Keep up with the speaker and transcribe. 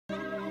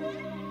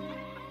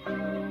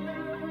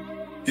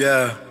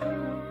Yeah.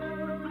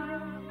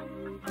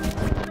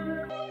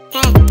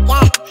 Gang,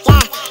 back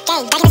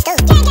in the stool.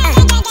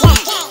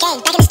 Gang,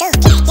 back in the stool.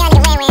 Yeah,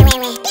 nigga,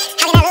 win.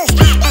 How can I lose?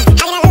 How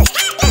can I lose?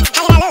 How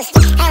can I lose?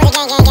 I was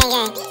a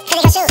gang. So they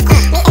go shoot.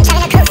 Me and Trevor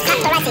no cool.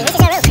 Paparazzi, this is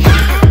your roof.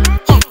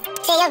 Yeah,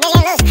 see your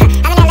vision lose.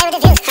 I'm in LA with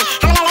the views.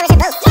 I'm in LA with the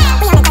booth.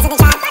 We on the quest of the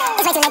job.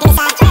 It's way too late to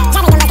decide.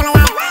 Driving the most, I'm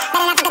alive.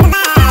 Better not fuck up the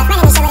vibe.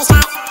 Running this shit with a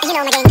shot. And you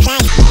know my game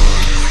flies.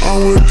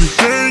 I'm with the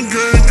gang.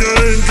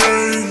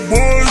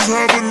 Boys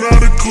hopping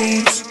out of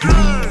coops.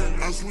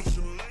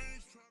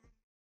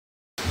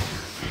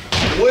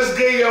 What's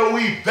good, yo?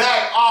 We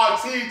back,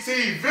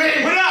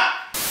 RTTV. What up?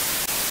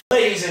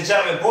 Ladies and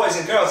gentlemen, boys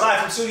and girls,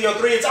 live from Studio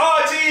 3, it's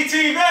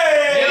RTTV!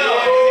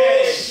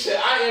 Yo, shit,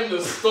 I am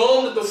the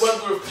storm that the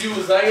weather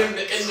refused. I am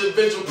the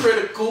individual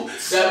critical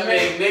that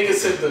made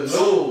niggas hit the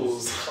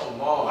news.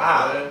 Come on,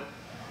 man.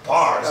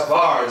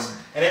 Bars.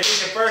 And if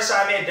it's your first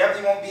time here,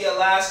 definitely won't be your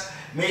last.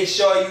 Make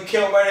sure you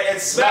kill button and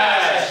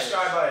smash that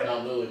subscribe button.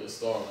 I'm literally the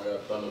storm. I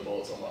got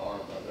thunderbolts on my arm.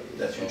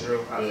 That's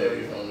true. I feel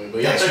you.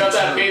 But yeah, check out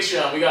that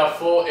Patreon. We got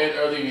full and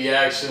early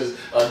reactions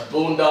of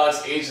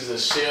Boondocks, Agents of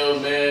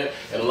S.H.I.E.L.D., man,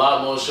 and a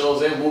lot more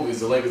shows and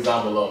movies. The link is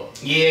down below.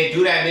 Yeah,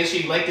 do that. Make sure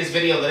you like this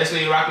video. Let us know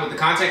you're rocking with the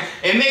content.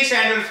 And make sure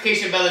that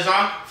notification bell is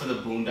on for the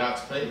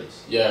Boondocks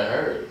playlist. Yeah, I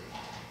heard.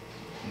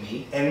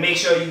 Me. And make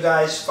sure you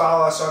guys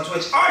follow us on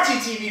Twitch,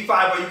 RTTV5,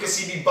 where you can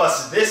see me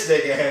bust this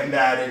nigga in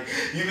Madden.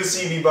 You can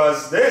see me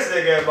bust this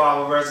nigga in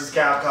Marvel vs.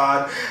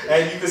 Capcom.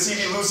 And you can see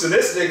me lose to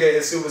this nigga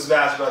in Super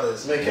Smash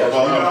Brothers. You know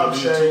what I'm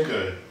saying?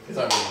 2K.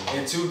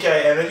 In 2K.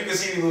 And then you can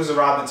see me lose to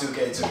Rob in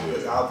 2K too,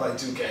 because I'll play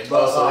 2K.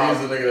 But, so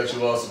he's the nigga that you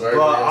lost to. But,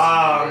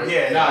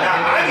 yeah. I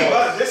ain't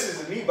bust. This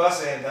is me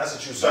busting him. That's a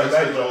true story.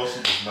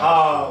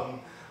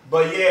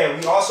 But yeah,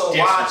 we also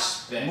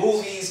watch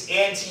movies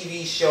and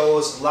TV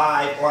shows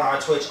live on our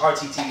Twitch,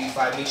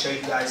 RTTV5. Make sure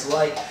you guys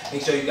like,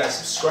 make sure you guys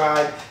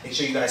subscribe, make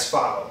sure you guys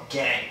follow.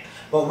 Gang.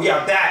 But we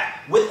are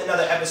back with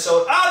another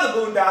episode of the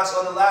Boondocks.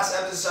 On the last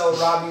episode,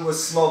 Robbie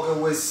was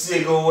smoking with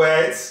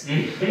cigarettes.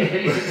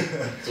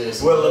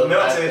 Will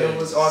Milton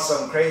was on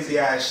some crazy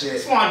ass shit.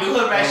 Just want to do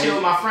hood rat shit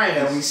with my friends.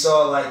 And we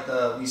saw like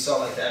the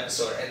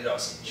episode ended on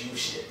some Jew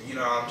shit. You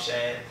know what I'm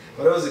saying?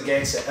 But it was a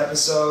gangster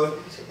episode.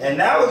 And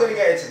now we're gonna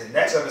get into the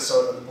next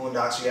episode of the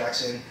Boondocks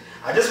reaction.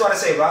 I just want to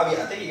say, Robbie,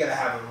 I think you're gonna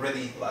have a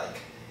really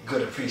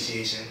good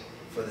appreciation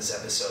for this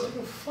episode.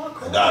 I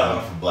got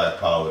one for Black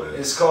Power.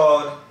 It's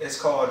called the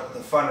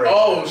fundraiser.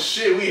 Oh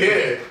shit, we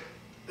here.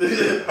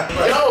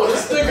 Yo,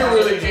 this nigga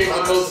really gave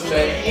the most in the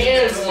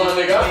hands, my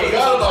nigga. I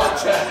forgot about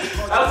that.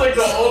 That's like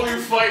the only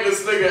fight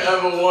this nigga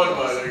ever won,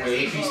 my nigga.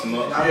 They pieced him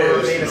up. I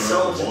remain a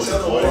soldier till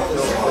the war is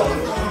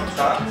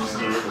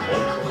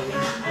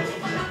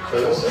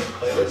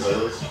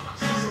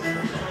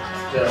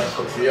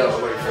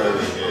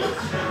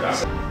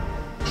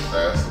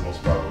That's the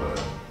most popular.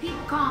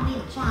 People call me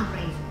the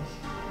fundraiser.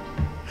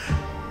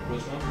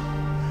 Which one?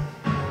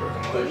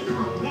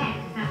 Yeah,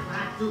 that's what I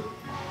do.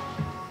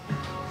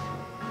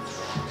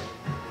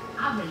 I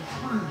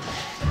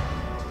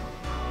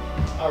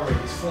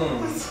raise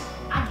funds.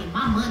 I get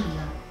my money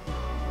up.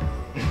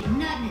 Ain't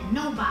nothing and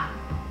nobody.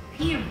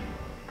 Period.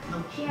 No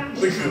charity.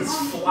 Look at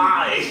this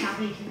fly.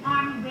 Salvation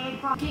Army,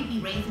 Red Cross. Can't be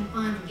raising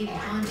funds and giving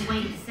funds away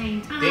at the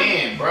same time.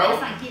 Damn, bro.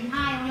 It's like getting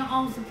high on your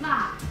own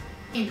supply.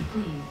 And the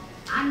queen.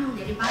 I knew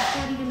that if I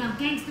studied enough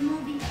gangster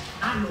movies,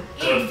 I'd know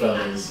everything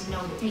I need to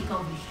know to take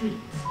over the streets.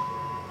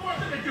 Boy,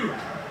 look at you.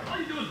 All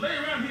you do is lay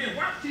around here and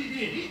watch TV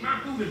and eat my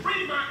food and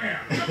breathe my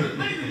air. You're as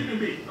lazy as you can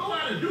be. Go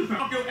out and do something.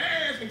 Off your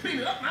ass and clean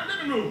it up in my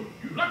living room.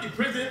 You lucky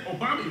President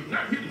Obama is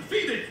not here to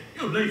see this.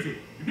 You're lazy.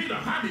 You need a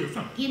hobby or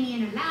something. Give me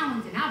an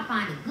allowance and I'll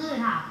find a good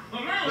hobby.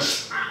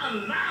 Allowance? I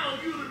allow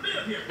you to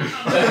live here.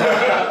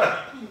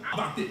 How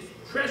about this?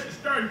 Trash is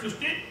starting to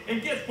stink,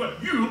 and guess what?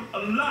 You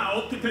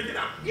allowed to take it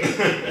out.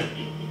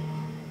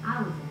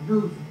 I was a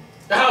loser.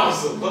 That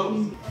was a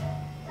loser.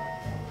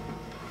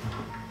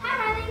 Hi,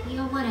 Riley. You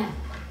know, whatever.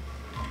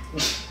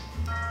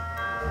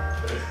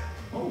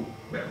 Oh,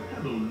 well,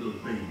 hello, little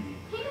baby.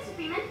 Hey, Mr.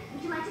 Freeman.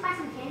 Would you like to buy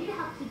some candy to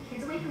help keep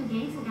kids away from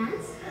gangs and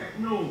guns? Heck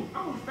no,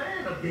 I'm a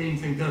fan of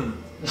games and guns.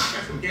 I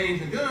got some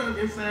games and guns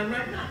inside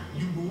right now.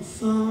 You want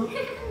some?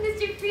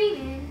 Mr.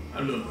 Freeman. I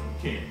love some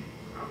candy.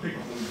 I'll take a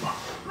whole box.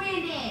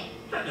 Granddad.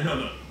 Shut the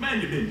hell up.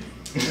 Mind your business.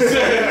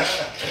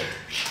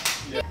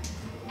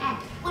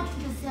 Abby, what did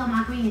you just sell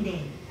my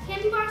granddad?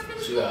 Candy bars for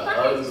the She got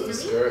Uggs, a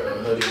skirt, a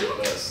hoodie, and a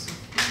vest.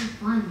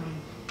 Fun,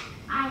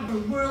 I have the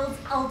world's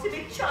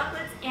ultimate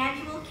chocolates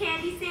annual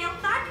candy sale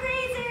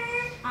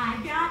fundraiser.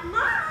 I've got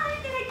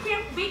mine, and I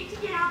can't wait to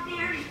get out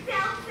there and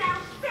sell.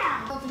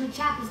 Ultimate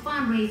Chocolates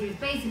fundraiser is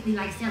basically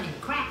like selling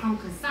crack on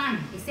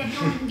consignment, except you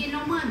don't even get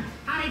no money.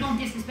 How they gonna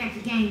disrespect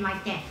the game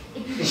like that?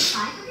 If you get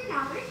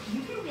 $500,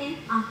 you can win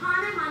a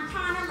Hannah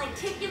Montana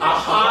lenticular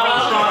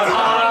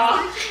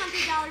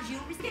 $100 you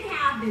can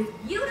have this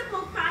beautiful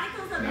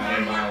Chronicles of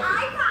Narnia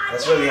iPod.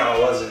 That's really how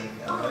it was in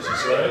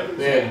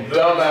Man,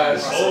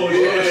 dumbass. Oh,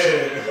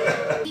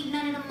 yeah. Keep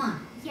none of the money.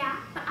 Yeah,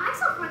 but I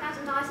sold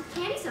 $4,000 of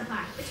candy so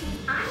far, which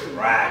means I'm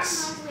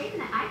 $4,000 away from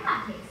that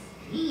iPod case.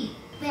 Yeah.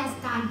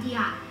 best idea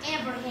I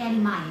ever had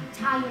in my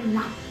entire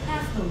life.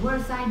 That's the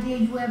worst idea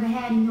you ever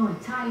had in your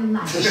entire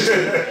life. You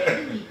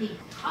need to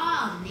think,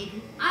 cars,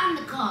 nigga. I'm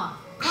the car.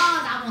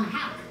 Cars I want to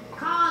have.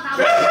 Cars I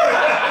want to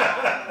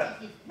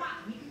have.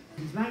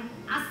 Right?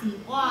 I see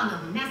all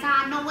of them. That's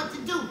how I know what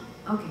to do.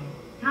 Okay.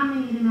 How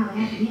many of them have a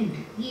happy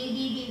ending?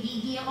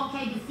 Yeah.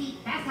 Okay, but see,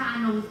 that's how I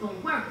know it's gonna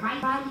work,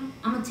 right, Riley?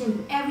 I'm gonna tell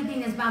you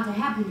everything that's about to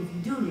happen if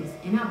you do this,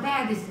 and how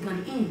bad this is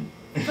gonna end.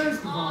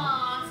 First of all...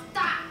 Oh,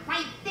 stop!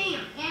 Right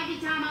there! Every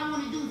time I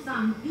wanna do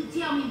something, you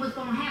tell me what's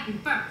gonna happen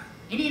first.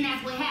 And then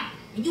that's what happens.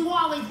 And you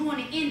always ruin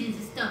the endings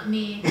and stuff,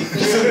 man.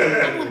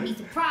 I wanna be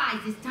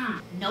surprised this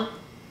time. Nope.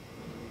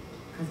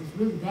 Because it's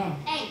really bad.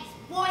 Hey,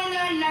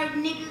 spoiler alert,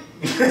 nigga!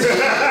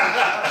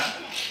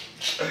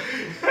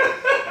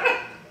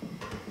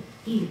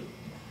 Here,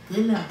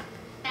 good luck.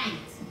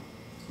 Thanks.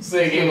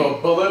 Say gave him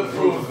a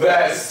bulletproof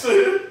vest.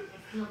 Still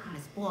kind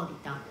of spoiled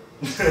it though.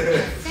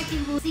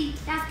 Second rule, see,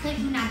 that's because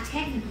you're not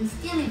technically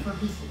stealing from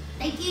people.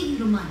 They give you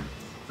the money.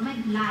 So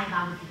maybe you lie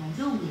about what you're gonna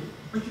do with it,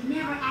 but you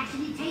never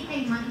actually take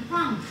their money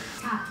from them.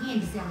 Top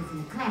candy sellers in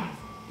the class.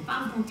 If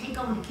I was gonna take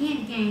over the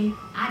candy game,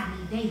 I'd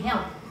need their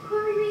help. Who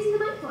are we raising the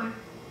money for?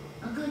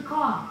 A good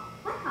cause.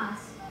 What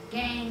cause?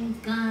 Games,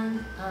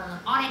 guns,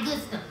 all that good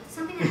stuff.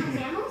 Something that has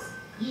animals?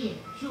 Yeah,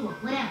 sure,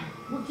 whatever.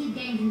 We'll keep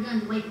games and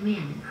guns away from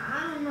animals.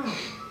 I don't know.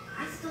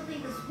 I still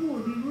think the school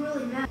would be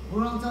really mad.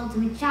 World's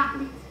ultimate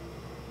chocolates.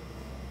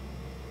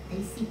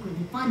 They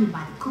secretly funded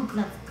by the Ku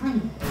Klux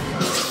Klan.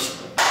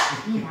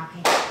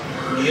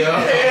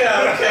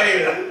 Yeah, okay.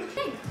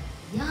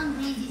 Young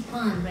Breezy's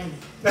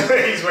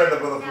fundraiser. He's wearing the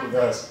bulletproof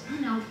vest. You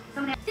know,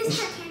 some of that. This is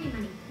our candy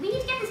money. We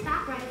need to get this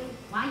back, Riley.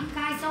 Why you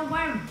guys so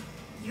worried?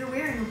 You're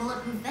wearing a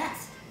bulletproof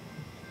vest.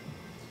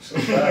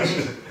 Cindy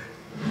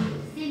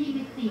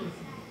McPherson,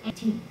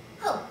 18.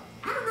 Oh,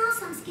 I don't know,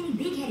 some skinny,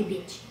 big-headed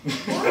bitch.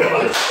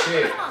 Oh,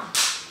 shit. Come on.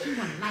 She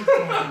wanted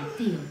lifeguard in the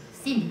field.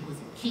 Cindy was a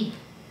cheat.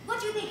 What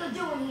do you think you're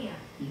doing here?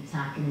 You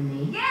talking to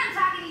me? Yeah, I'm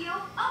talking to you.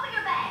 Open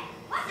your bag.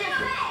 What's in your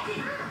bag?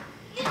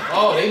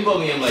 Oh, they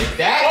bully him like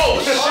that? Oh,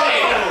 shit!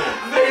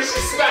 Nigga, she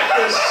smacked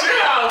the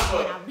shit out of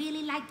What her. I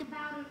really liked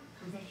about her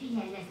was that she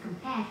had less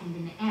compassion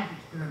than the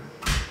average girl.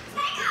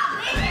 Take off,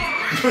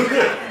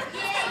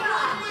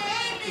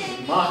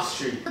 baby. Mott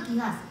Street. Cookie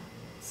hustle.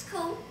 It's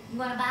cool. You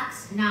want a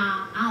box?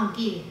 Nah, I don't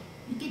get it.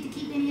 You get to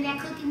keep any of that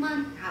cookie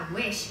money? I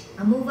wish.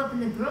 I move up in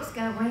the Girl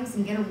Scout ranks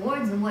and get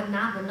awards and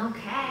whatnot, but no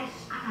cash.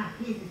 I got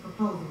a business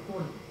proposal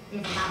for you.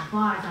 There's a lot of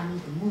bars I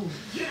need to move.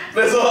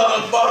 There's a lot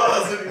of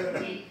bars in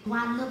here. Do I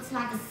looks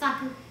like a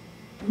sucker?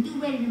 When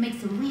you ready to make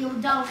some real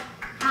dough,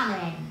 holla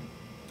at me.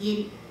 Get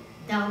it?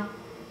 Dough?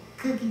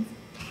 Cookies?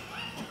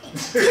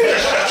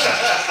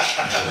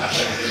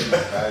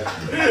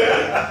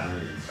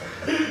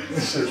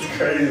 This shit's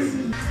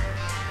crazy.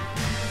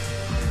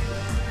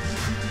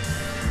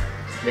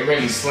 They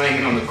ready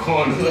slanging on the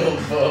corner. Little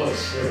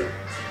bullshit.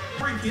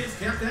 Three kids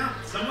tapped out.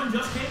 Someone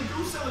just came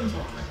through selling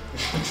chocolate.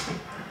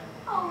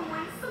 Oh,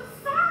 I'm so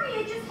sorry.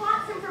 I just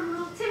bought some from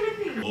little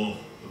Timothy. Oh,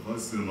 if I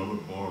see another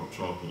bar of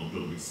chocolate, I'm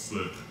gonna be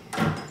sick.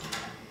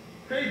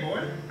 Hey,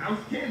 boy, how's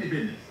the candy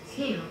business?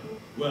 Terrible.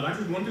 Well, I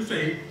just wanted to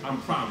say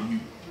I'm proud of you.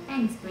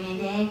 Thanks,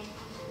 Granddad.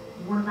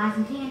 You want to buy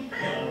some candy?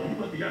 Hell, you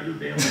must be out of your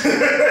damn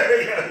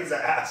Yeah, he's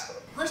an asshole.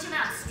 Push them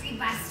out street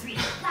by street,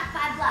 block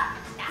by block.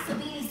 That's what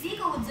Beanie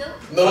Siegel would do.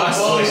 No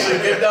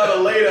bullshit. Get down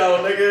and lay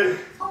down, nigga.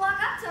 We'll walk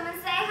up to them and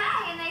say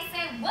hi, and they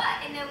say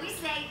what? And then we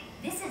say,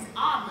 this is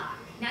our block.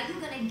 Now you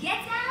gonna get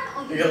down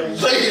or you You gonna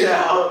lay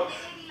down? And then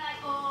they be like,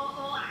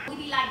 oh. We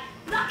be like,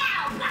 block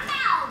out.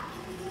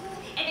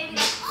 And they be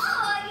like,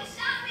 oh, you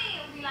shot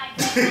me. And we be like,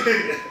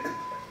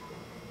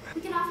 We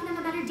could offer them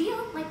a better deal,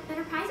 like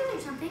better prizes or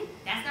something.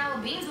 that's not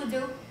what Beans would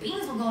do.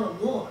 Beans would go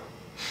to war.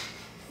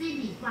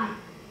 Sydney's right.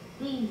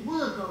 Beans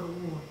would go to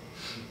war.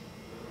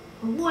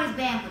 But war's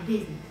bad for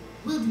business.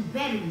 We'll do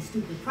better than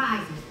stupid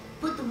prizes.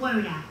 Put the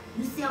word out.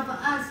 You sell for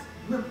us,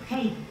 we'll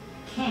pay you.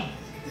 Cash.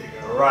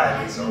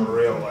 Right, he's a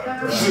real one, bro.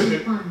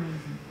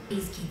 Fundraising.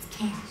 These kids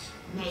cash.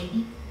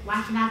 Maybe.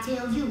 Why should I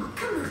tell you? Oh,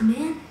 come on,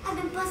 man. I've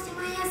been busting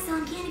my ass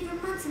selling candy for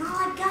months, and all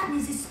I've gotten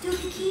is this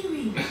stupid key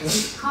ring.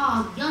 It's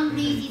called Young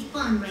Breezy's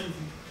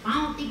Fundraising. I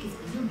don't think it's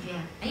for you,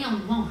 Jeff. They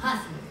only want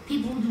hustlers.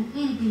 People who do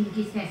anything to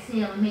get that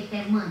sale and make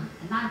that money.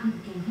 A lot of people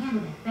can't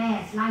handle that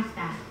fast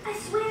lifestyle. I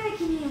swear I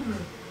can handle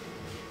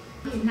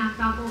it. He knocked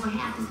off over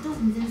half the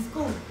students in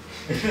school.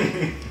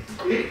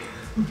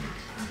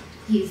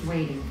 He's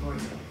waiting for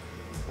you.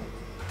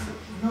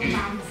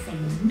 Nobody's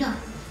saying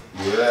nothing.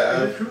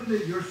 Yeah. Is it true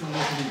that you're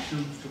soliciting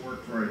students to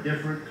work for a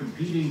different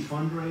competing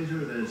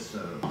fundraiser that's,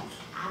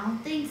 I don't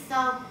think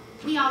so.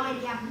 We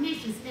already have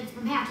permission slips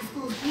from half the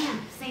school's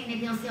parents saying that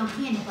they'll sell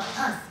candy for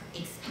us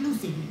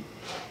exclusively.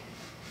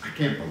 I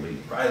can't believe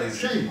it. Riley's-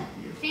 Shame on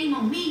you. Shame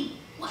on me?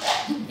 What?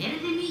 You better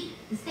than me?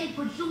 The state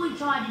puts you in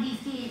charge of these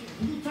kids,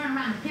 and you turn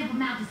around and pimp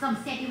them out to some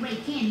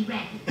second-rate candy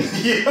racket.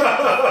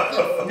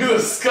 You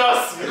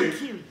disgust I'm me.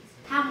 curious.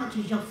 How much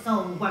is your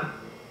soul worth?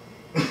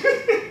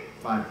 5%.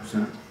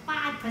 5%?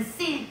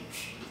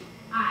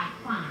 All right,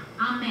 fine.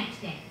 I'll match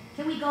that.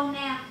 Can we go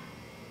now?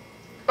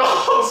 Oh,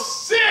 Oh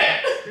shit!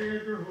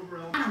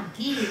 I don't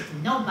give it to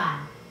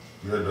nobody.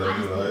 You heard I that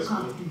just in high want to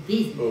school? do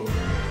business.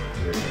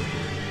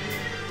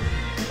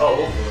 Oh,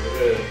 Hoover,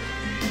 yeah.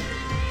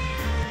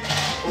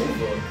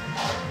 Hoover.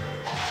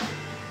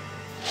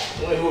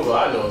 The only Hoover I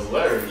know is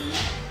Larry.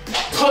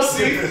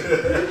 Pussy!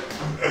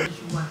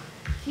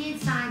 Kids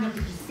signed up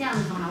to be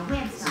sellers on our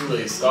website. It's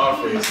really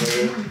Scarface,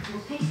 man.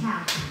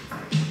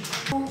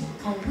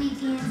 On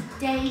weekends,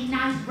 day,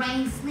 night,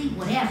 rain, sleep,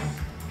 whatever.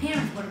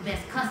 Parents were the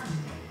best customers.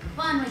 The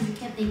fundraiser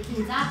kept their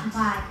kids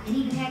occupied and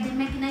even had them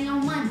making their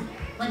own money.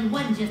 But it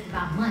wasn't just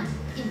about money,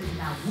 it was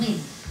about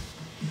winning.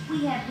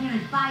 We had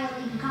parents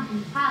violating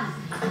company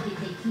policies to get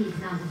their kids'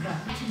 numbers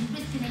up. Actually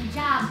risking their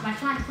jobs by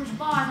trying to push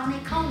bars on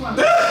their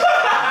co-workers.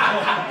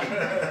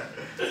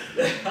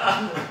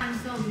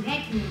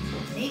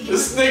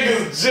 This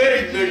nigga's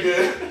Jake, nigga.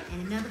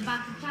 And another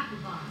box of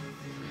chocolate bars.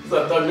 Is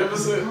that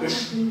Thugnificent? The whole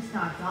thing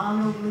starts all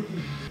over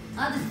again.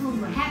 Other schools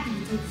were happy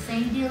to take the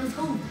same deal as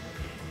Hoover.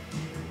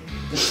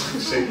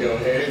 Shake your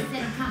They head.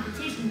 set a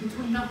competition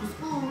between local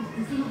schools to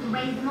see who can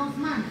raise the most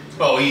money.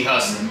 Oh, he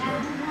hustling.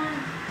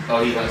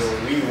 Oh, he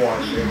hustling. We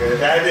want nigga.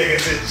 That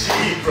nigga's a G,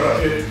 bro.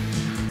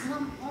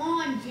 Come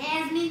on,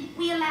 Jasmine.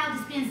 We allowed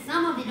to spend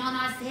some of it on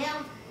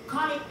ourselves.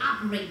 Call it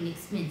operating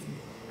expenses.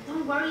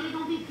 Don't worry, there's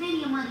gonna be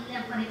plenty of money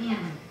left for the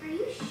family. Are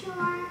you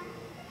sure?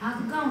 How's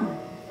it going?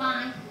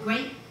 Fine,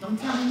 great. Don't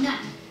tell me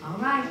nothing. All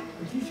right,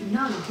 but you should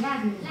know that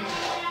Jasmine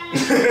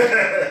is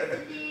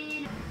there.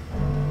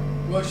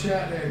 Watch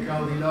out there,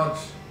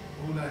 Goldilocks.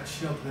 All that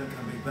chocolate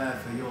can be bad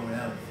for your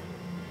health.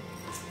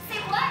 Say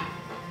what?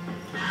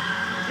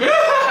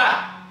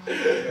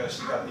 Yeah,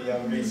 she got the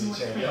young Reezy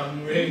chain.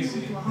 Young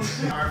Reezy.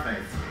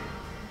 Scarface.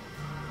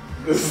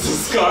 This is the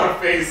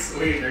Scarface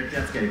suite. They're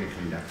just getting it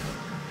cleaned up.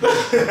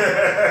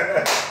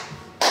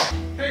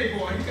 Hey,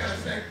 boy, you got a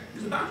sec.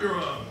 It's about your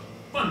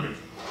fundraiser.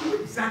 Who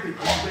exactly are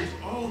you raise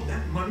all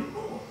that money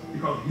for?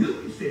 Because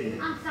you said.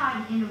 I'm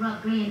sorry to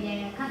interrupt,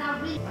 Granddad, because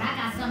but I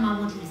got something I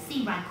want you to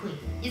see right quick.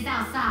 It's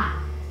outside.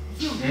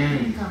 You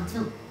can come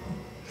too.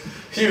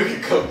 You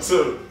can come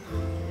too.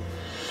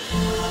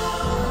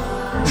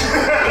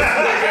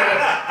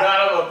 Got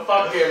him a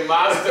fucking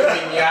monster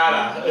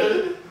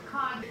pinata.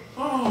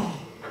 Oh,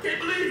 I can't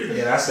believe it.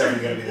 Yeah, that's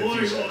definitely gonna be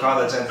the future. Car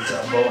that turns into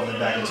a boat and then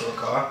back into a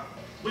car.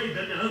 Wait,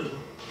 that's the other one.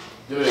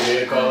 Do they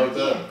get a call like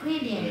that? Yeah,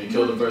 Granddad, And they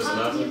kill the person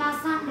talk to me after? about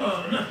something?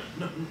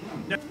 No.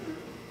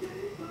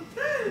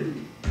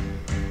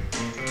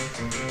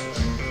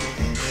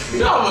 You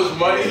know how much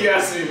money he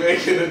has to be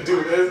making to do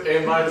this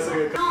and minus a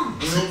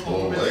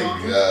Oh my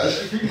god.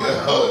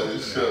 Yo,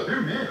 it's shook.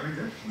 They're mad. I mean,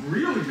 they're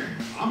really mad.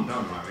 I'm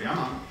done, Riley. I'm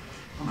out.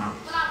 Well,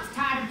 I was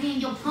tired of paying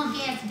your punk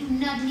ass to do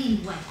nothing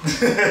anyway.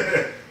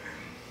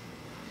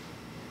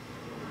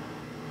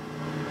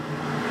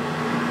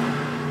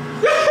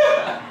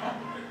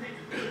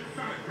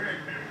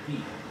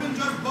 You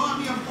just bought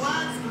me a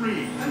flat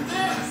screen. And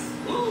this.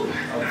 Ooh,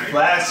 A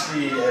flat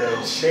screen and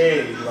a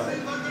shade, like.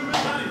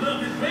 Somebody love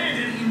this man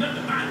didn't eat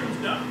nothing but his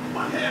stuff.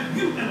 What have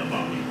you ever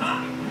bought me,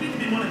 huh? You need to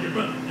be one of your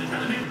brothers and try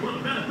to make the world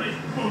a better place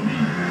for me.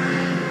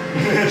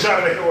 Trying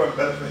to make it work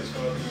better place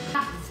for me.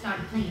 Doctors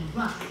started playing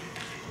rough.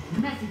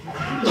 Messages.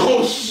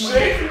 Oh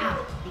shit!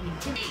 Out. They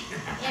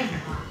intimidated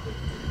everybody.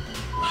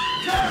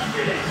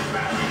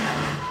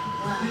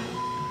 Well,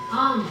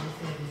 almost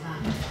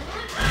everybody.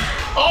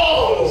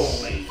 Oh!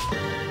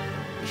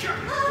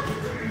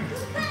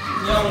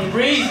 Young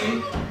Breezy.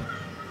 You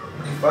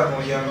fucking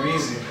with young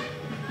Reezy.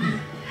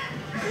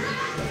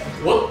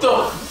 What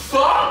the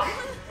fuck?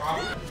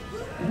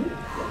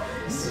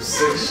 Some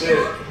sick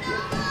shit.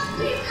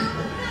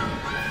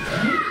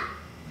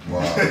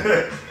 Wow.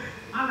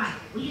 All right,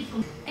 we just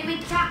gonna. They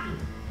make chocolate.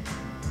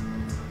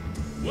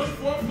 1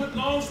 4-foot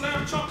long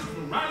slab of chocolate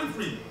from Riley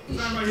Freeman.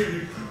 Sign right here,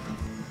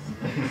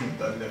 nigga.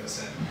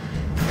 Magnificent.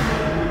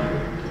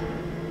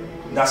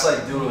 That's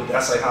like, dude,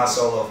 that's like Han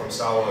Solo from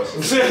Star Wars.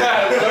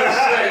 Yeah, no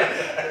shit.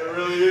 It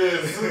really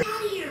is. Out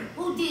of here!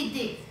 Who did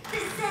this?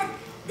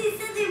 They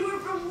said they were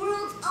from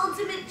World's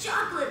Ultimate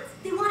Chocolates.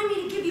 They wanted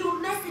me to give you a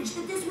message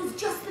that this was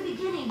just the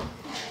beginning.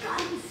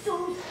 God, it was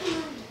so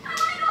scary. I want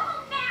to go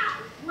home now.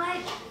 What?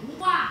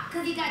 Why?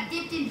 Because he got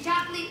dipped in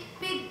chocolate?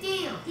 Big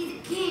deal. He's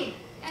a kid.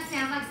 That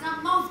sounds like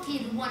something most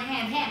kids would want to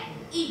have happen.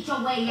 Eat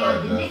your way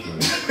out, you nigga.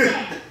 Take a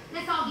bath.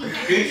 Let's all get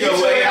back. Eat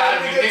your way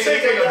out, nigga.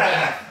 Take a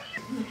bath.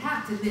 You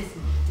have to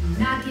listen. Do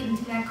not get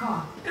into that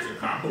car. It's a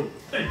carpool.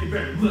 Thank you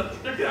very much.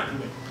 Now get out of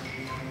the way.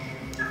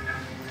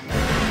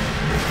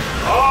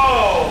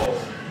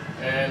 Oh!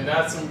 And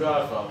that's some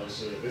Godfather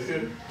shit.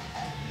 Business.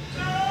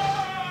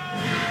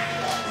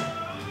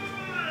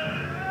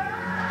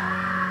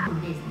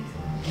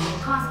 When your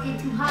costs get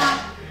too high,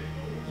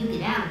 you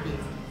get out of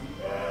business.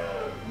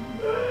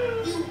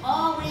 You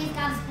always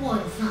gotta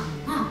spoil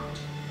something, huh?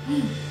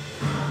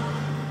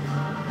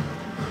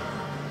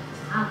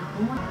 I was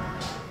born.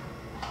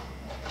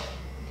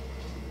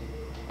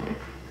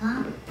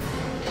 Huh?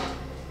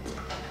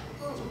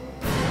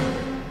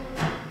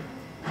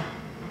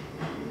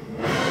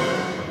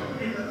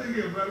 Hey, look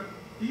here, brother.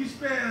 You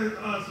spend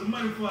some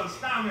money for a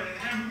starving in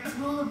Africa? Let's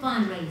roll a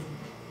fundraiser.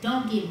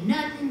 don't give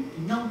nothing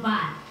to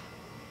nobody.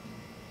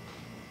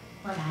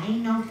 But I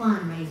ain't no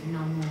fundraiser no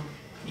more.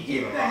 He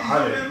gave him Thank you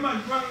 100. very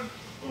much, brother.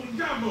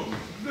 Jumbo,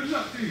 good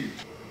luck to you.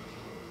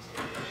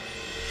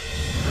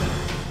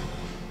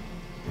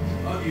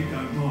 Hope you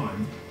don't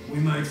mind. We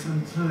made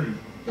some tea.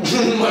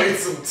 Made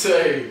some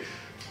tea.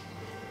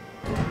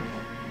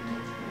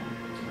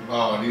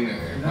 Oh, Nina.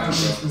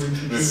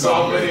 There's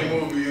so many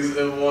movies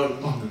in one.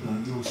 I'm the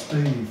bloke you're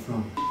stealing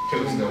from.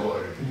 Kills no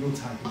order. And you're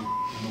taking it in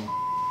my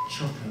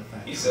chocolate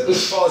factory. He said,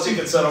 as far as he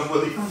can tell him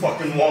Willy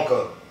fucking Wonka.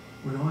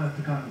 When I have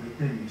to go to the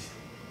dentist,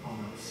 I'm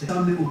upset.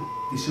 Some little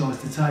decides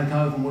to take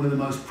over one of the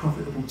most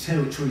profitable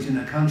territories in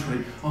the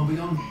country. I'm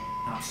beyond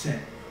upset.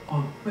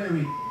 I'm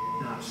very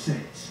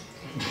upset.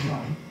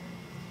 So,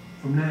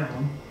 from now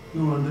on,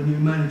 you're under new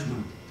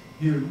management.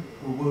 You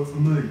will work for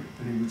me,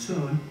 and in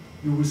return,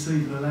 you'll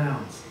receive an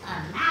allowance.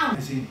 Allowance?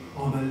 As in,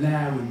 I'm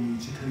allowing you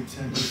to keep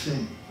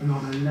 10%, and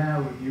I'm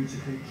allowing you to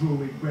keep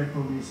drawing breath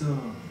on this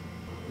earth.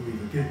 You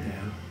either get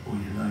down, or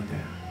you lay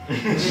down.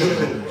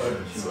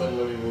 So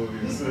many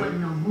movies. This wasn't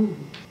no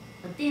movie.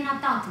 But then I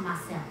thought to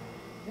myself,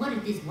 what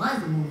if this was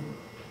a movie?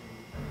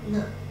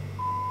 Look,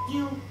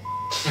 you,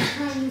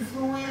 when you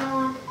flew in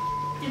on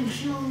them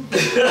shoes,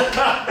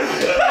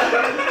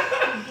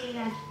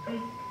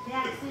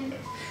 Jackson,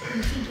 them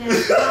cheap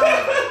ass clothes,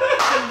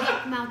 them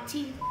heck mouth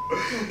teeth,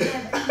 your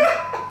bare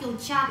piece, your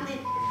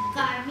chocolate,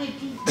 Guy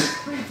Ritchie,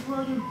 Prince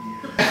William,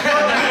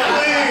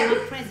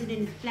 the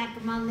president is black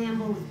and my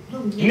Lambo is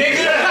blue.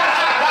 Nigga!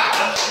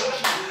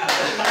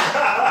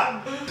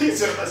 He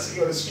said, unless you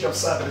go to the street, I'm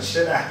slapping the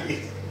shit out of you.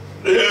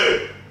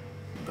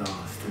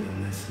 Bastard,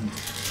 listen.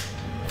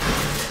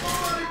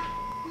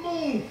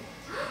 Move.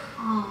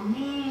 Oh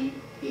man,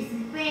 this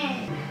is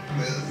bad.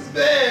 This is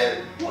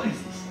bad. What is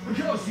this? A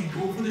casting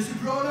call for the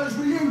Sopranos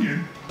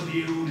reunion? The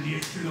hero of the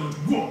extra large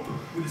whop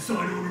with a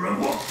side order of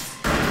wops.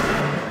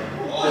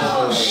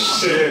 Oh,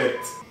 shit.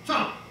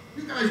 So,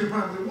 you guys are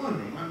probably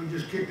wondering why we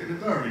just kicked in the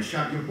door and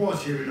shot your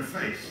boss here in the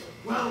face.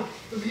 Well,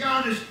 to be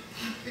honest,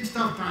 it's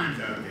tough times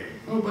out there.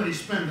 Nobody's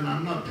spending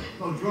on nothing.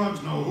 No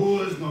drugs, no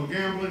whores, no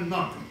gambling,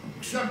 nothing.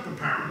 Except,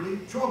 apparently,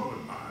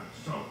 chocolate bars.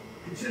 So,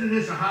 consider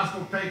this a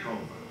hostile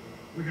takeover.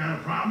 We got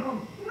a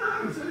problem? No,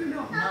 absolutely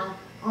not. No.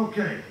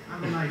 Okay,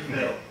 have a nice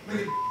day. Let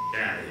me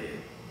out of here.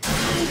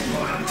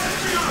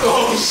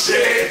 Oh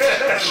shit!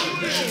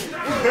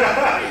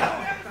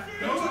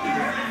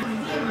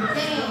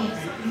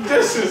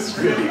 This is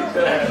really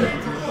bad.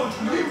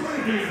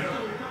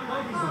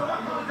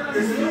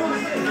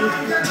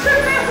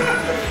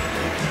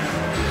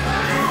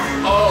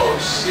 Oh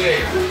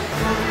shit!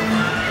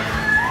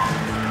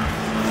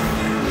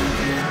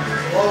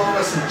 Oh,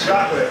 that's some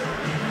chocolate.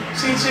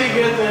 She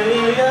get the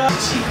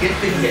She get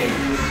the game.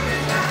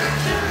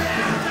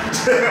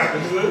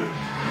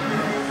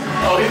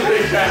 Oh, he's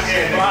been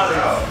catching body.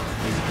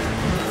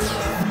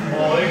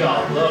 Oh, he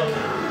got luck.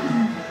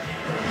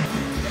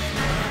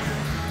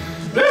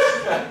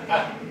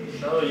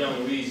 Show young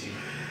Weezy.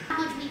 How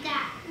much we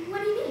got? What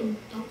do you mean?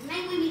 Don't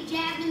play with me,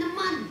 Jasmine, the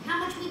money. How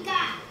much we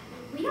got?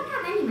 We don't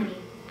have any money.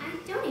 I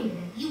donated it.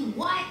 You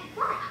what?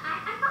 What?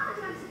 I thought that's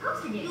what I'm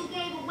supposed to do. You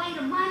gave away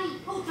the money?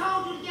 Who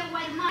told you to give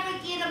away the money?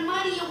 Get the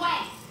money away.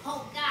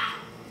 Oh, God.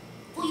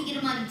 Who you get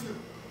the money to?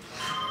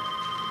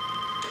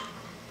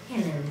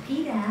 Hello,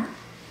 Peter.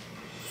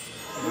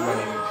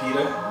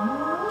 Peter.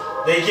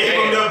 They gave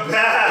him the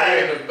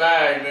bag. In the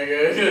bag,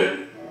 nigga.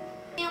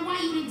 And why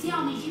you didn't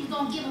tell me she was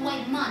gonna give away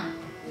the money?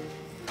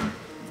 I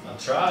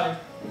tried.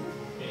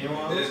 You didn't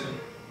want to listen.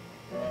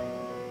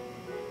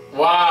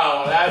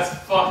 Wow, that's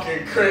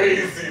fucking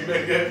crazy,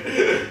 nigga.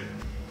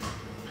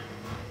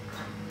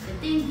 The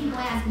thing people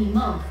ask me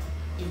most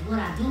is would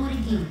I do it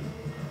again?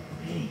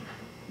 Hey,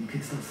 you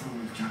kids still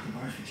selling those chocolate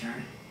bars for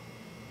charity?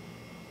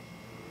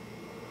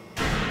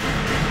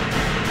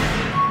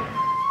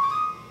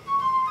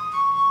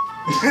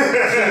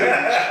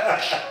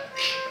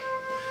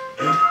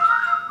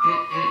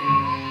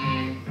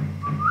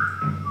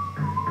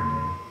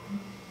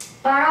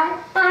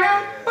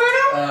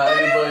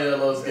 Anybody that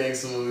loves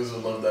gangster movies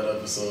would love that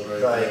episode right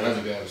there. That's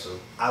a good episode.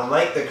 I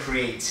like the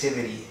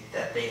creativity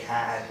that they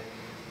had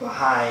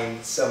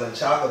behind selling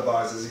chocolate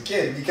bars as a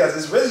kid because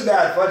it's really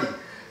bad funny.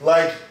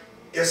 Like,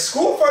 if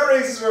school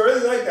fundraisers were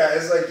really like that,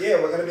 it's like,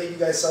 yeah, we're gonna make you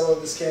guys sell all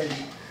this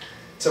candy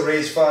to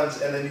raise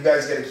funds, and then you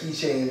guys get a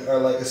keychain or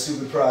like a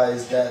stupid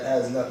prize that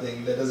has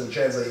nothing, that doesn't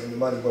translate into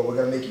money, but we're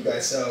gonna make you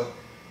guys sell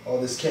all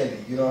this candy.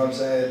 You know what I'm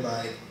saying?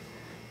 Like,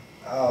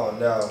 oh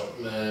no.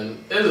 Man,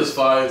 it's just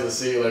fire to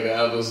see like an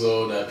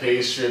episode that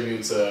pays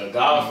tribute to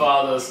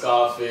Godfather,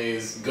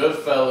 Scarface,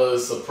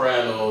 Goodfellas,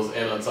 Sopranos,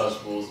 and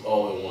Untouchables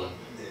all in one.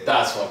 Yeah.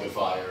 That's fucking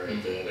fire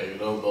right there, nigga.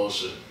 No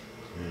bullshit.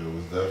 Yeah, it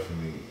was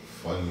definitely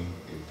funny.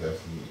 It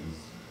definitely is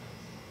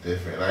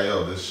different.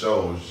 And this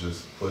show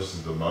just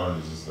pushes the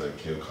boundaries. Just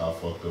like, yo, how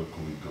fucked up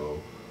could we go?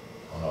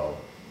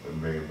 And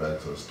bring it back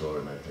to a story.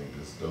 And I think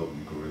it's dope.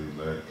 You could really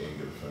learn and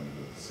get offended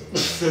at the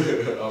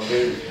same time. Oh,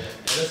 baby.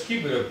 Let's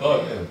keep it a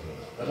buck.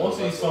 Most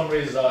of these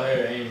fundraisers out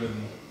here ain't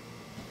really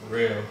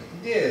real.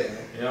 Yeah.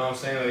 You know what I'm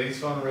saying? Like,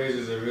 these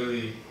fundraisers are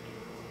really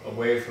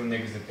away from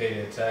niggas to pay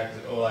their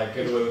taxes or like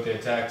get away with their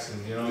taxes.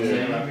 You know what I'm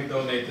saying? Let me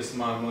donate this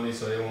amount of money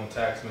so they won't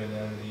tax me at the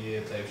end of the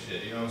year type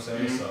shit. You know what I'm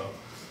saying? So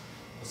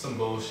that's some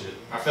bullshit.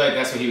 I feel like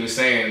that's what he was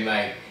saying.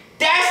 Like,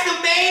 that's the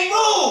main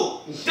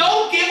rule.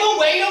 Don't give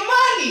away your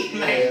money.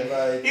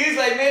 Like, he was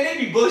like, man, they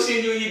be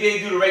bullshitting you when you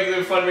didn't do the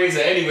regular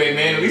fundraiser anyway,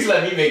 man. At least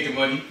let me make the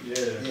money.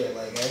 Yeah,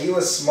 like, and he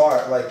was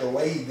smart. Like, the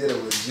way he did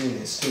it was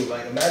genius, too.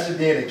 Like, imagine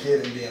being a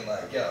kid and being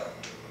like, yo,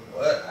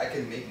 what? I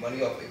can make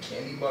money off of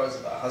candy bars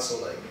if I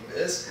hustle like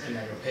this. And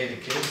I can pay the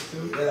kids,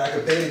 too. And I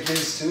could pay the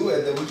kids, too.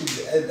 And then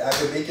I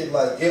could make it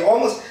like, it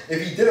almost,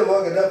 if he did it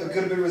long enough, it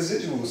could have been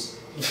residuals.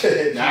 Nah,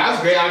 that was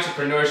great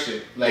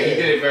entrepreneurship. Like, he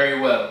did it very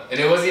well. And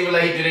it wasn't even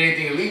like he did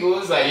anything illegal. It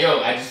was like,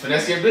 yo, I just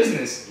finessed your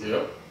business.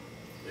 Yep.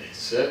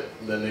 Shit.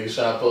 Then niggas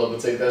trying to pull up and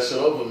take that shit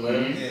over,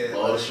 man. Yeah.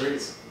 All the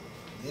streets.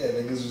 Yeah,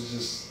 niggas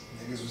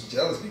was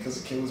jealous because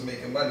the kid was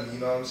making money, you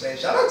know what I'm saying?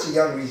 Shout out to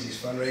Young Reezy's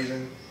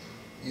fundraising.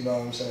 You know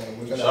what I'm saying?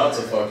 We're gonna shout out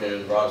to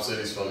fucking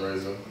Robcityrt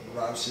fundraising.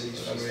 Robcityrt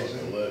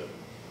fundraising. Lit.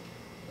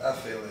 I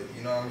feel it,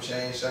 you know what I'm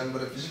saying, son?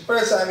 But if it's your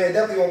first time here,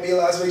 definitely won't be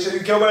allowed to make sure you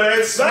come out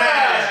and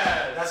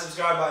smash! That's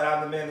subscribe button.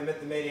 I'm the man, the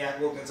myth, the maniac,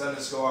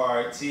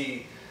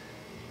 Wilkins_RT.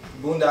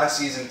 Boondock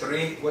season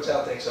 3. What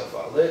y'all think so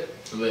far? Lit?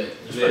 Lit.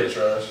 It's pretty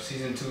trash.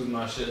 Season 2 is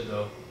my shit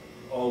though.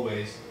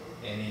 Always.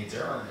 And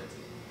eternity.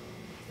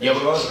 Yeah,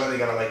 but I was really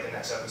gonna like the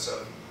next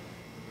episode.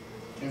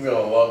 He's gonna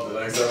love the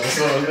next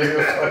episode,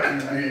 nigga. Fuck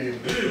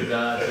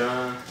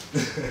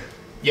you,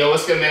 Yo,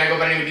 what's good, man? I go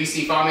by the name of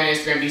DC. Follow me on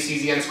Instagram,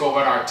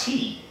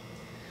 DCZ_RT.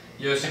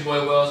 Yo, it's your boy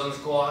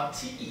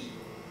Wells_RT.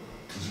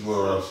 It's your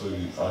boy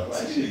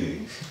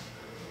Robcityrt.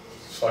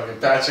 Fucking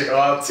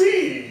Patricrt.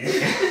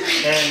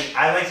 And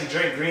I like to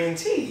drink green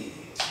tea.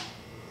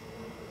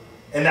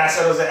 And that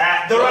settles it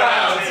at the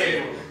round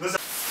table.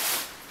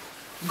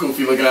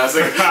 Goofy looking ass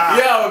nigga.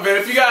 Yo, man,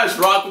 if you guys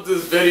rock with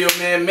this video,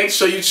 man, make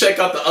sure you check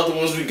out the other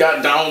ones we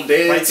got down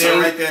there. Right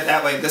there,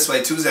 that way, this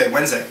way, Tuesday,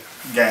 Wednesday.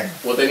 Gang.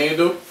 What they need to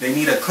do? They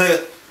need a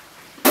clip.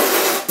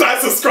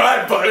 That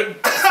subscribe button.